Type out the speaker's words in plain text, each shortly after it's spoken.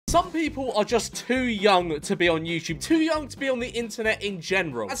Some people are just too young to be on YouTube, too young to be on the internet in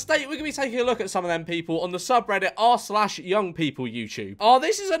general. And today, we're going to be taking a look at some of them people on the subreddit r/youngpeopleyouTube. Oh,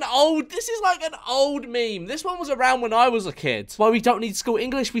 this is like an old meme. This one was around when I was a kid. Why we don't need school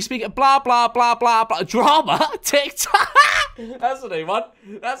English, we speak blah, blah, blah, blah, blah. Drama? TikTok? That's a new one.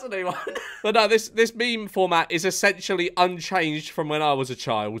 That's a new one. But no, this meme format is essentially unchanged from when I was a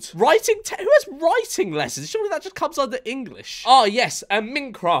child. Who has writing lessons? Surely that just comes under English. Oh, yes, a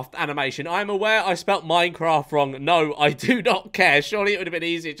Minecraft animation. I'm aware I spelt Minecraft wrong. No, I do not care. Surely it would have been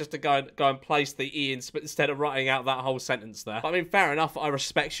easier just to go and place the E instead of writing out that whole sentence there. But, I mean, fair enough. I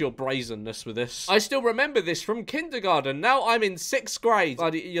respect your brazenness with this. I still remember this from kindergarten. Now I'm in 6th grade.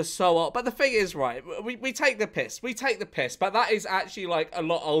 Bloody, you're so old. But the thing is, right, we take the piss. We take the piss. But that is actually, like, a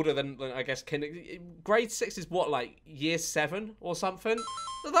lot older than I guess, grade 6 is what, like, year 7 or something?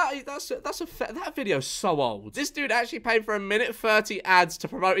 That video's so old. This dude actually paid for 1:30 ads to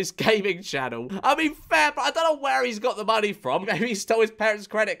promote his gaming channel. I mean, fair, but I don't know where he's got the money from. Maybe he stole his parents'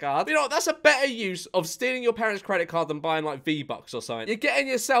 credit card. You know, that's a better use of stealing your parents' credit card than buying, like, V-Bucks or something. You're getting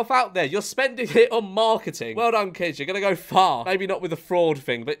yourself out there. You're spending it on marketing. Well done, kids. You're gonna go far. Maybe not with the fraud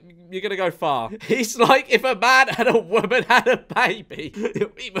thing, but you're gonna go far. He's like, if a man and a woman had a baby.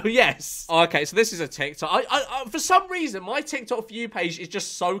 Yes. Oh, okay, so this is a TikTok. I for some reason, my TikTok view page is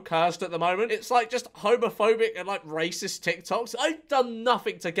just so cursed at the moment. It's like just homophobic and like racist TikToks. I've done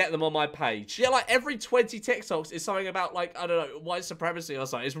nothing to get them on my page. Yeah, like every 20 TikToks is something about like, I don't know, white supremacy or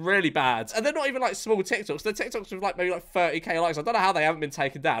something. It's really bad. And they're not even like small TikToks. They're TikToks with like maybe like 30k likes. I don't know how they haven't been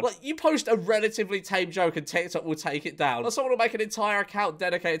taken down. Like you post a relatively tame joke and TikTok will take it down. Or someone will make an entire account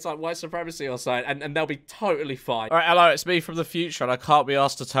dedicated to like white supremacy or something and they'll be totally fine. All right, hello, it's me from the future and I can't be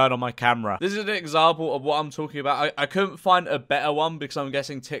asked to turn on my camera. This is an example of what I'm talking about. I couldn't find a better one because I'm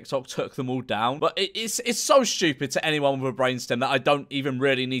guessing TikTok took them all down. But it's so stupid to anyone with a brainstem that I don't even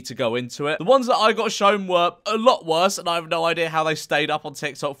really need to go into it. The ones that I got shown were a lot worse and I have no idea how they stayed up on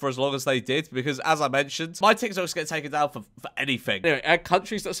TikTok for as long as they did because as I mentioned, my TikToks get taken down for anything. Anyway,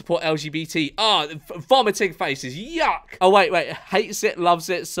 countries that support LGBT. Vomiting faces. Yuck. Oh, wait. Hates it, loves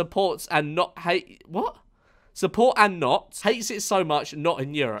it, supports and not hate. What? Support and not. Hates it so much, not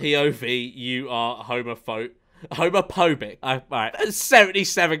in Europe. POV, you are homophobic. Alright,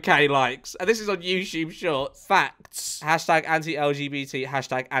 77k likes. And this is on YouTube Shorts. Facts. Hashtag anti-LGBT,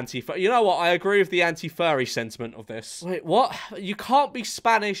 hashtag anti-furry. You know what? I agree with the anti-furry sentiment of this. Wait, what? You can't be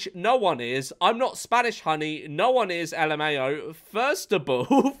Spanish. No one is. I'm not Spanish, honey. No one is, LMAO. First of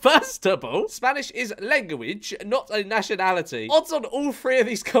all, Spanish is language, not a nationality. Odds on all three of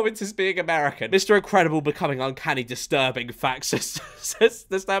these commenters being American. Mr. Incredible becoming uncanny, disturbing facts.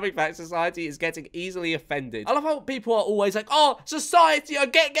 Disturbing facts. Society is getting easily offended. I love how people are always like, oh, society, I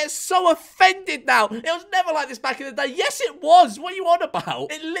get so offended now. It was never like this back in the day. Yes, it was. What are you on about?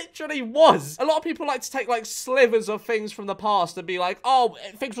 It literally was. A lot of people like to take like slivers of things from the past and be like, oh,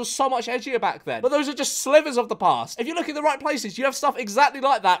 things were so much edgier back then. But those are just slivers of the past. If you look in the right places, you have stuff exactly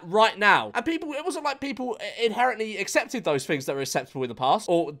like that right now. And people, it wasn't like people inherently accepted those things that were acceptable in the past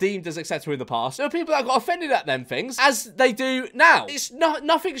or deemed as acceptable in the past. There were people that got offended at them things as they do now.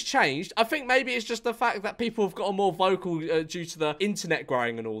 Nothing's changed. I think maybe it's just the fact that people have gotten more vocal due to the internet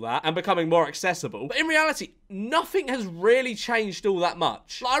growing and all that and becoming more accessible. But in reality, nothing has really changed all that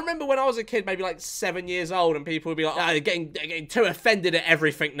much. Like, I remember when I was a kid, maybe like 7 years old, and people would be like, oh, they're getting too offended at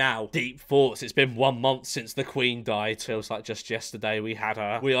everything now. Deep thoughts. It's been 1 month since the Queen died. Feels like just yesterday we had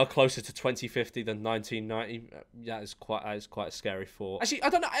her. We are closer to 2050 than 1990. That is quite a scary thought. Actually, I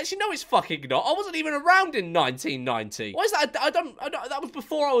don't know. Actually, no, it's fucking not. I wasn't even around in 1990. Why is that? I don't that was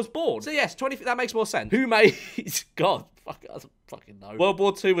before I was born. So yes, that makes more sense. Who made... God, fuck, I don't fucking know. World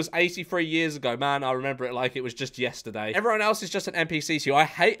War II was 83 years ago, man. I remember it like it was just yesterday. Everyone else is just an NPC to you. I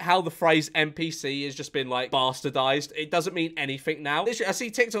hate how the phrase NPC has just been like bastardized. It doesn't mean anything now. Literally, I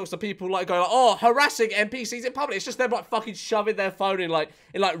see TikToks of people like going, like, oh, harassing NPCs in public. It's just them like fucking shoving their phone in like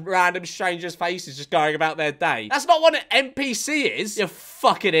random strangers' faces, just going about their day. That's not what an NPC is, you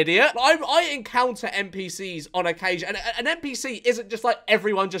fucking idiot. I encounter NPCs on occasion, and an NPC isn't just like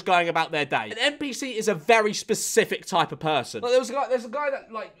everyone just going about their day. An NPC is a very specific type of person. Like, there's a guy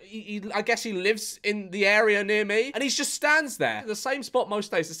that like I guess he lives in the area near me, and he just stands there, the same spot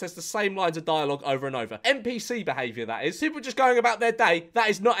most days, that says the same lines of dialogue over and over. NPC behavior, that is. People just going about their day. That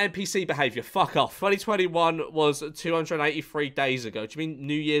is not NPC behavior. Fuck off. 2021 was 283 days ago. Do you mean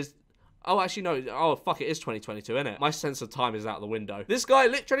New Year's? Oh, actually, no. Oh, fuck, it is 2022, isn't it? My sense of time is out the window. This guy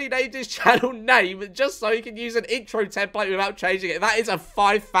literally named his channel name just so he can use an intro template without changing it. That is a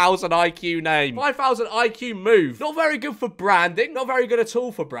 5,000 IQ name. 5,000 IQ move. Not very good for branding. Not very good at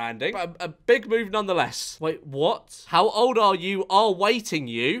all for branding. But a big move nonetheless. Wait, what? How old are you? Are waiting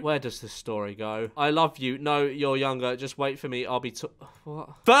you? Where does this story go? I love you. No, you're younger. Just wait for me. I'll be... What?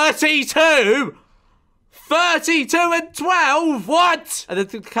 32? 32 and 12? What? And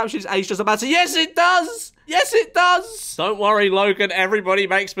the caption's age doesn't matter. Yes, it does. Yes, it does. Don't worry, Logan. Everybody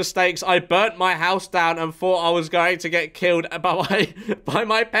makes mistakes. I burnt my house down and thought I was going to get killed by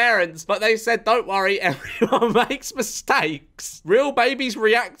my parents. But they said, don't worry, everyone makes mistakes. Real babies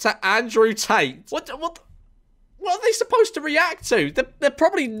react to Andrew Tate. What are they supposed to react to? They're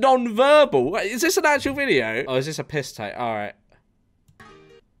probably non-verbal. Is this an actual video? Oh, is this a piss take? All right.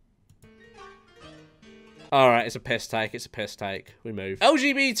 Alright, it's a piss take. It's a piss take. We move.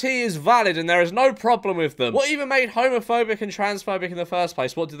 LGBT is valid and there is no problem with them. What even made homophobic and transphobic in the first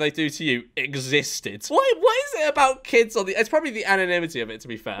place? What did they do to you? Existed. What is it about kids on the... It's probably the anonymity of it, to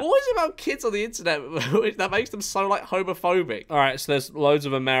be fair. What is it about kids on the internet that makes them so, like, homophobic? Alright, so there's loads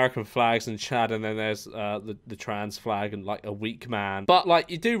of American flags in Chad, and then there's the trans flag and, like, a weak man. But, like,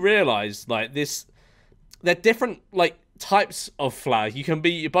 you do realise, like, this... They're different, like... types of flag. You can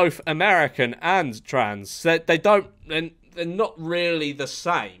be both American and trans. They're not really the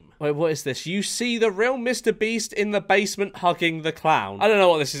same. Wait, what is this? You see the real Mr. Beast in the basement hugging the clown. I don't know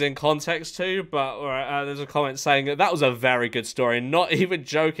what this is in context to, but there's a comment saying that was a very good story. Not even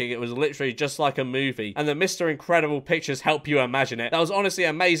joking, it was literally just like a movie. And the Mr. Incredible pictures help you imagine it. That was honestly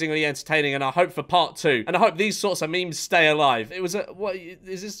amazingly entertaining, and I hope for part 2. And I hope these sorts of memes stay alive. It was what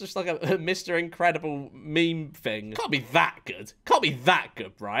is this just like a Mr. Incredible meme thing? Can't be that good. Can't be that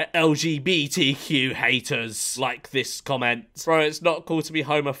good, right? LGBTQ haters like this comment. Bro, it's not cool to be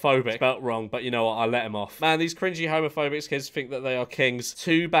homophobic. Spelt wrong, but you know what? I'll let him off. Man, these cringy homophobic kids think that they are kings.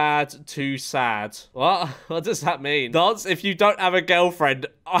 Too bad, too sad. What? What does that mean? Dance, if you don't have a girlfriend,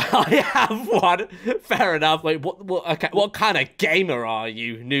 I have one. Fair enough. Wait, okay, what kind of gamer are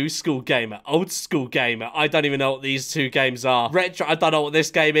you? New school gamer, old school gamer. I don't even know what these two games are. Retro, I don't know what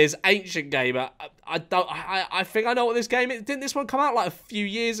this game is. Ancient gamer. I think I know what this game is. Didn't this one come out like a few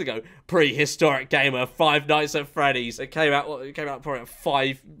years ago? Prehistoric gamer, Five Nights at Freddy's. It came out probably like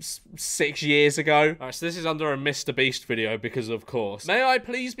 5, 6 years ago. Alright, so this is under a Mr. Beast video because of course. May I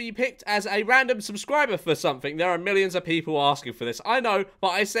please be picked as a random subscriber for something? There are millions of people asking for this. I know,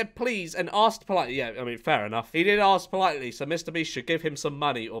 but I said please and asked politely. Yeah, I mean, fair enough. He did ask politely, so Mr. Beast should give him some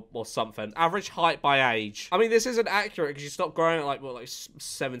money or something. Average height by age. I mean, this isn't accurate because you stopped growing at like, what, like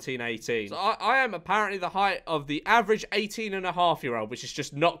 17, 18. So I am apparently the height of the average 18-and-a-half-year-old, which is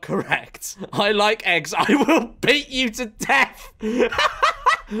just not correct. I like eggs. I will beat you to death.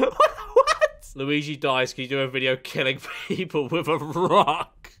 What? Luigi dies. Can you do a video killing people with a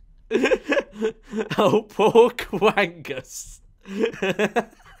rock? Oh, poor Quangus. Why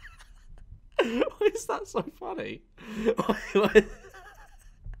is that so funny?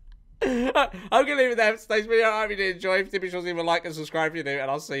 I'm going to leave it there for today's video. I hope you did enjoy. If you did, be sure to leave a like and subscribe if you're new,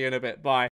 and I'll see you in a bit. Bye.